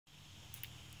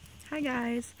Hi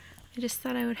guys, I just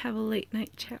thought I would have a late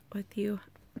night chat with you.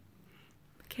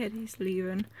 Kitty's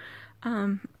leaving.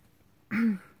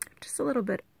 Just a little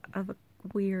bit of a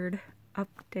weird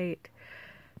update.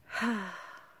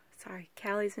 Sorry,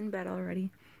 Callie's in bed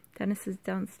already. Dennis is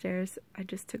downstairs. I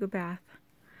just took a bath.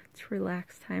 It's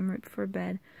relax time right before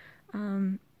bed.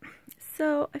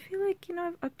 So I feel like,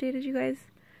 I've updated you guys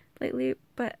lately,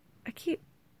 but I keep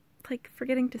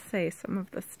forgetting to say some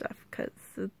of this stuff because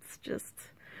it's just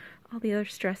all the other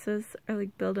stresses are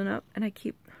building up, and I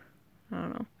don't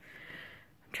know. I'm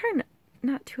trying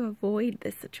not to avoid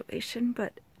this situation,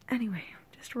 but anyway,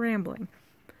 just rambling.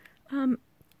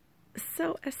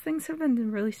 So as things have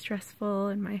been really stressful,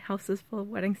 and my house is full of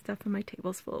wedding stuff, and my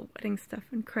table's full of wedding stuff,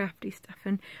 and crafty stuff,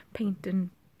 and paint, and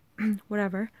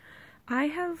whatever, I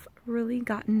have really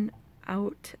gotten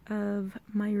out of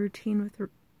my routine with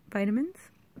vitamins,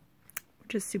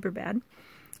 which is super bad,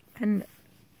 and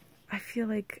I feel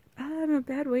like I'm a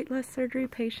bad weight loss surgery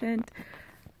patient.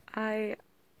 I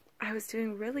was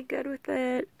doing really good with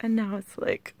it, and now it's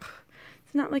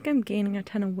not like I'm gaining a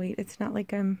ton of weight. It's not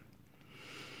like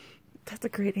that's a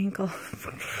great ankle.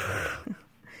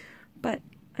 But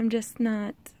I'm just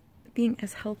not being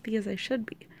as healthy as I should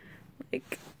be.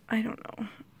 I don't know.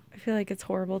 I feel like it's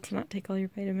horrible to not take all your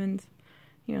vitamins.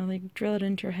 Drill it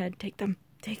into your head. Take them.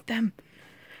 Take them.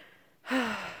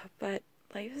 But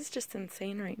life is just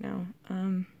insane right now.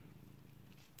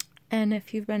 And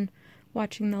if you've been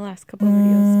watching the last couple of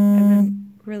videos, I've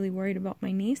been really worried about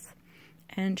my niece,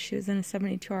 and she was in a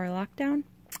 72-hour lockdown.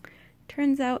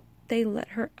 Turns out they let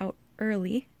her out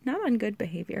early, not on good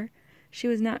behavior. She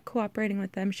was not cooperating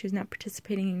with them. She was not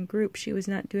participating in groups. She was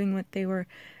not doing what they were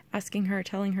asking her,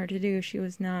 telling her to do. She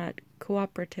was not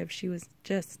cooperative. She was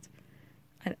just,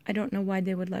 I don't know why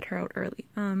they would let her out early.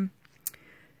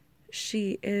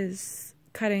 She is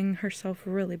cutting herself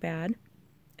really bad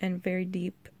and very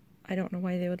deep. I don't know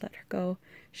why they would let her go.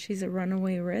 She's a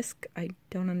runaway risk. I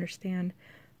don't understand.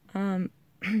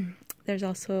 There's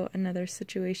also another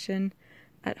situation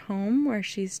at home where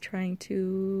she's trying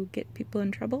to get people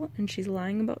in trouble, and she's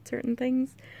lying about certain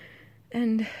things,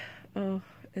 and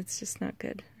it's just not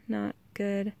good. Not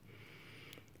good.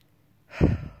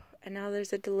 And now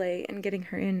there's a delay in getting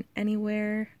her in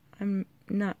anywhere. I'm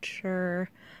not sure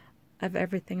of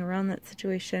everything around that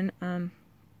situation.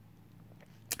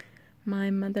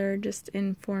 My mother just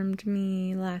informed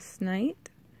me last night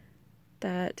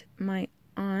that my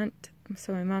aunt,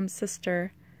 so my mom's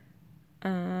sister,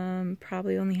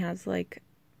 probably only has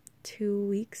 2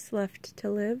 weeks left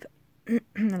to live.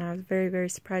 And I was very, very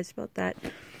surprised about that.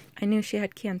 I knew she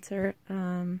had cancer.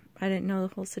 I didn't know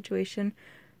the whole situation.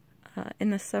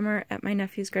 In the summer at my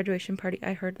nephew's graduation party,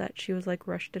 I heard that she was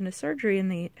rushed into surgery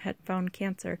and they had found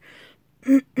cancer.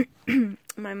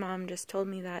 My mom just told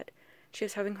me that she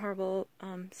was having horrible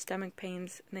stomach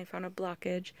pains, and they found a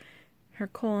blockage. Her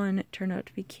colon, it turned out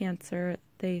to be cancer.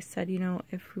 They said,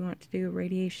 if we want to do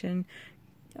radiation,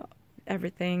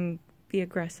 everything, be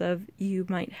aggressive, you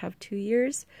might have 2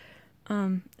 years.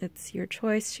 It's your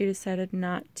choice. She decided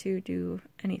not to do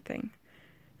anything.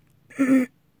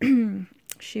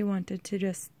 She wanted to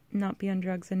just not be on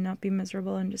drugs and not be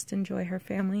miserable and just enjoy her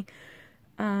family.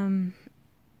 A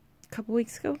couple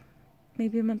weeks ago,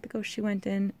 maybe a month ago, she went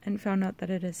in and found out that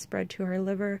it has spread to her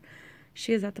liver.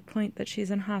 She is at the point that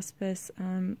she's in hospice.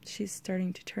 She's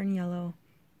starting to turn yellow.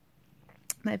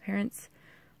 My parents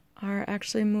are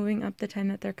actually moving up the time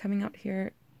that they're coming out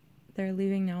here. They're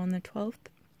leaving now on the 12th,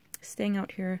 staying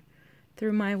out here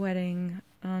through my wedding,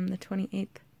 the 28th,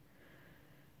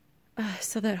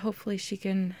 so that hopefully she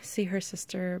can see her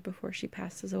sister before she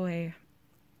passes away.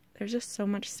 There's just so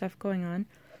much stuff going on.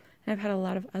 I've had a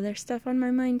lot of other stuff on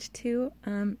my mind too.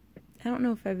 I don't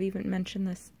know if I've even mentioned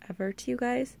this ever to you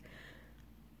guys.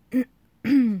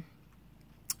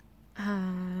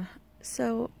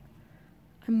 So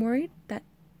I'm worried that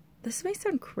this may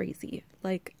sound crazy.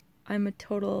 I'm a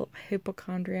total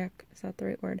hypochondriac. Is that the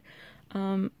right word?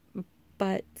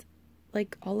 But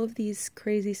all of these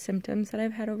crazy symptoms that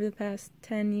I've had over the past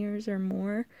 10 years or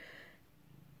more,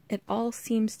 it all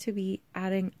seems to be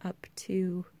adding up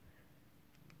to,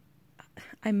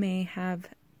 I may have,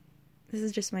 this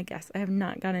is just my guess, I have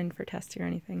not gone in for testing or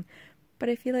anything, but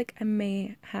I feel like I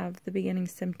may have the beginning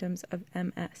symptoms of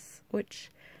MS,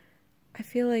 which I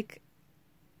feel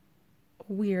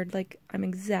weird, I'm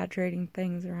exaggerating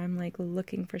things, or I'm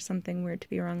looking for something weird to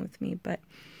be wrong with me. But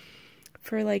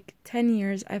for 10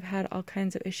 years I've had all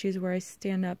kinds of issues where I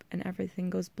stand up and everything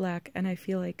goes black, and I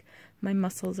feel like my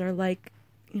muscles are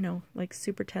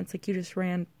super tense, you just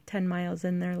ran 10 miles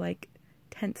and they're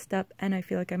tensed up, and I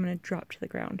feel like I'm gonna drop to the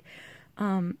ground.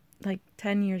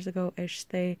 10 years ago-ish,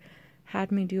 they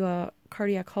had me do a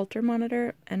cardiac Holter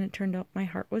monitor, and it turned out my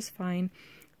heart was fine.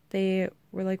 They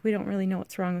were like, we don't really know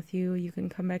what's wrong with you. You can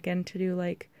come back in to do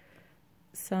like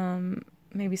some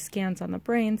maybe scans on the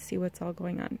brain, see what's all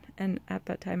going on. And at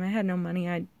that time, I had no money.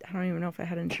 I don't even know if I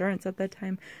had insurance at that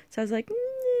time. So I was like,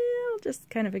 I'll just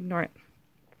kind of ignore it.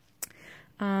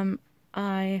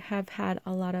 I have had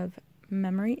a lot of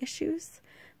memory issues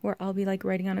where I'll be like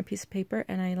writing on a piece of paper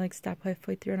and I like stop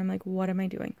halfway through and I'm like, what am I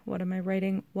doing? What am I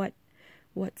writing?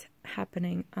 What's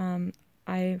happening?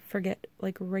 I forget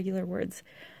like regular words.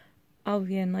 I'll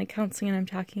be in like counseling and I'm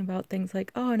talking about things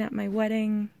like, oh, and at my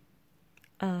wedding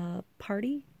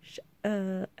party,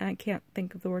 I can't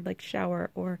think of the word like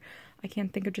shower, or I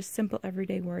can't think of just simple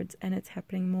everyday words, and it's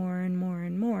happening more and more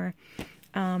and more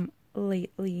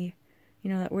lately. You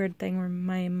know, that weird thing where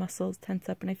my muscles tense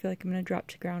up and I feel like I'm going to drop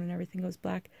to ground and everything goes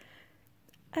black.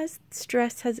 As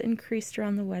stress has increased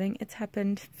around the wedding, it's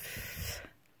happened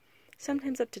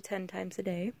sometimes up to 10 times a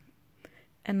day.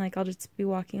 And like I'll just be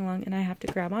walking along and I have to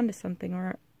grab onto something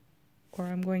or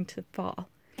I'm going to fall.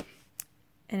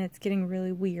 And it's getting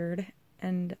really weird,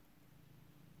 and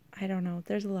I don't know,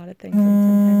 there's a lot of things, and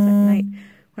sometimes at night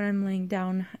when I'm laying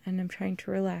down and I'm trying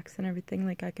to relax and everything,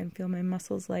 like I can feel my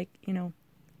muscles like, you know,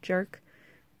 jerk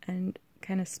and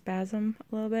kind of spasm a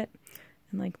little bit,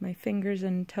 and like my fingers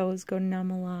and toes go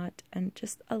numb a lot, and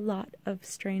just a lot of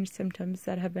strange symptoms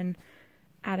that have been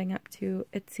adding up to,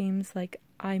 it seems like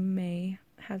I may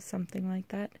have something like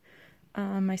that.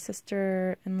 My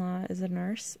sister-in-law is a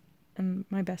nurse, and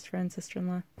my best friend's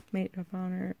sister-in-law, maid of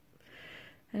honor,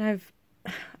 and I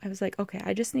was like, okay,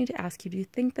 I just need to ask you, do you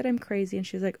think that I'm crazy? And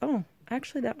she was like, oh,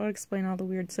 actually that would explain all the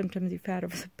weird symptoms you've had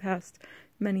over the past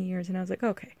many years. And I was like,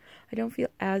 okay, I don't feel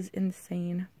as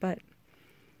insane, but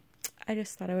I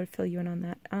just thought I would fill you in on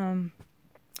that. And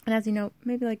as you know,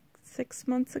 maybe like 6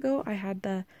 months ago, I had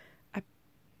the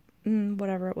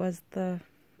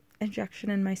injection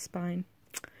in my spine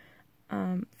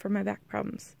for my back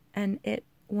problems, and it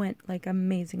went like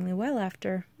amazingly well.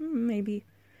 After maybe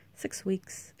 6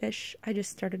 weeks-ish, I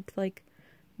just started to like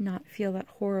not feel that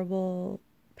horrible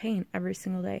pain every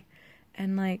single day,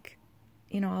 and like,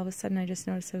 you know, all of a sudden I just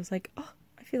noticed I was like, oh,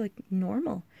 I feel like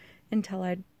normal, until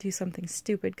I'd do something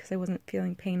stupid because I wasn't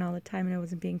feeling pain all the time and I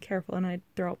wasn't being careful, and I'd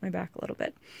throw out my back a little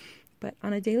bit. But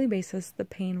on a daily basis, the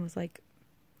pain was like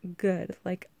good,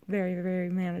 like very, very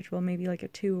manageable, maybe like a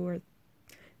 2 or,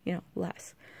 you know,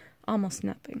 less, almost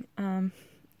nothing.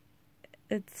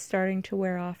 It's starting to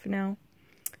wear off now,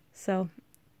 so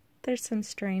there's some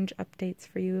strange updates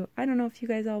for you. I don't know if you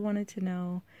guys all wanted to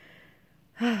know.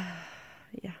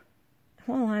 Yeah,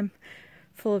 well, I'm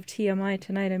full of TMI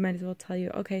tonight, I might as well tell you.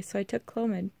 Okay, so I took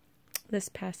Clomid this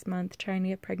past month, trying to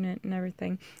get pregnant and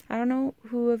everything. I don't know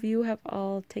who of you have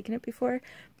all taken it before,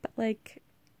 but like,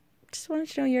 just wanted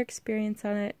to know your experience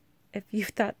on it. If you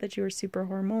thought that you were super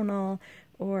hormonal,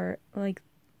 or like,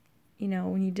 you know,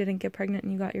 when you didn't get pregnant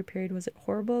and you got your period, was it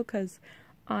horrible? Because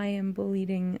I am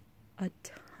bleeding a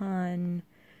ton,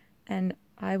 and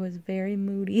I was very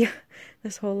moody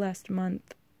this whole last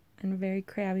month, and very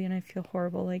crabby, and I feel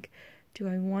horrible. Like, do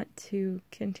I want to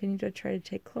continue to try to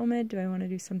take Clomid? Do I want to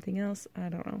do something else? I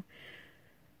don't know.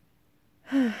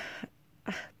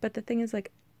 But the thing is,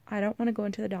 like, I don't want to go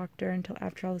into the doctor until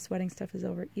after all this wedding stuff is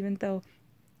over, even though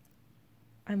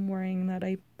I'm worrying that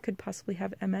I could possibly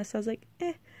have MS. I was like,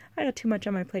 I got too much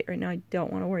on my plate right now. I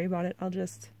don't want to worry about it. I'll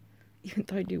just, even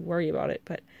though I do worry about it,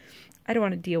 but I don't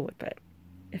want to deal with it.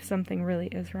 If something really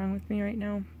is wrong with me right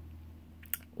now,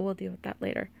 we'll deal with that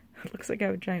later. It looks like I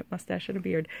have a giant mustache and a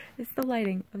beard. It's the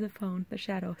lighting of the phone, the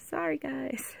shadow. Sorry,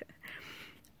 guys.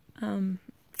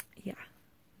 Yeah.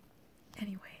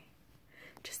 Anyway,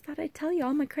 just thought I'd tell you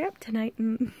all my crap tonight,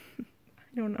 and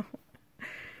I don't know.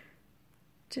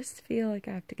 Just feel like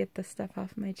I have to get this stuff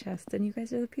off my chest, and you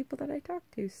guys are the people that I talk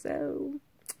to, so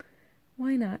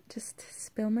why not just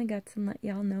spill my guts and let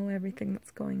y'all know everything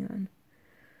that's going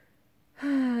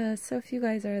on. So if you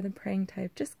guys are the praying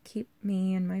type, just keep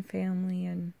me and my family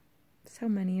and so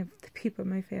many of the people in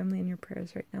my family in your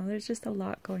prayers right now. There's just a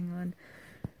lot going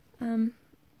on.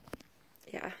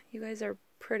 Yeah, you guys are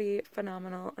pretty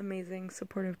phenomenal, amazing,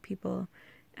 supportive people,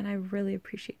 and I really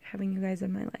appreciate having you guys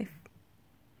in my life.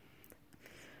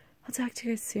 I'll talk to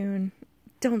you guys soon.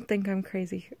 Don't think I'm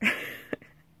crazy.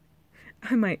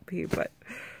 I might be, but,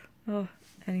 oh,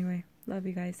 anyway, love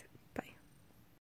you guys.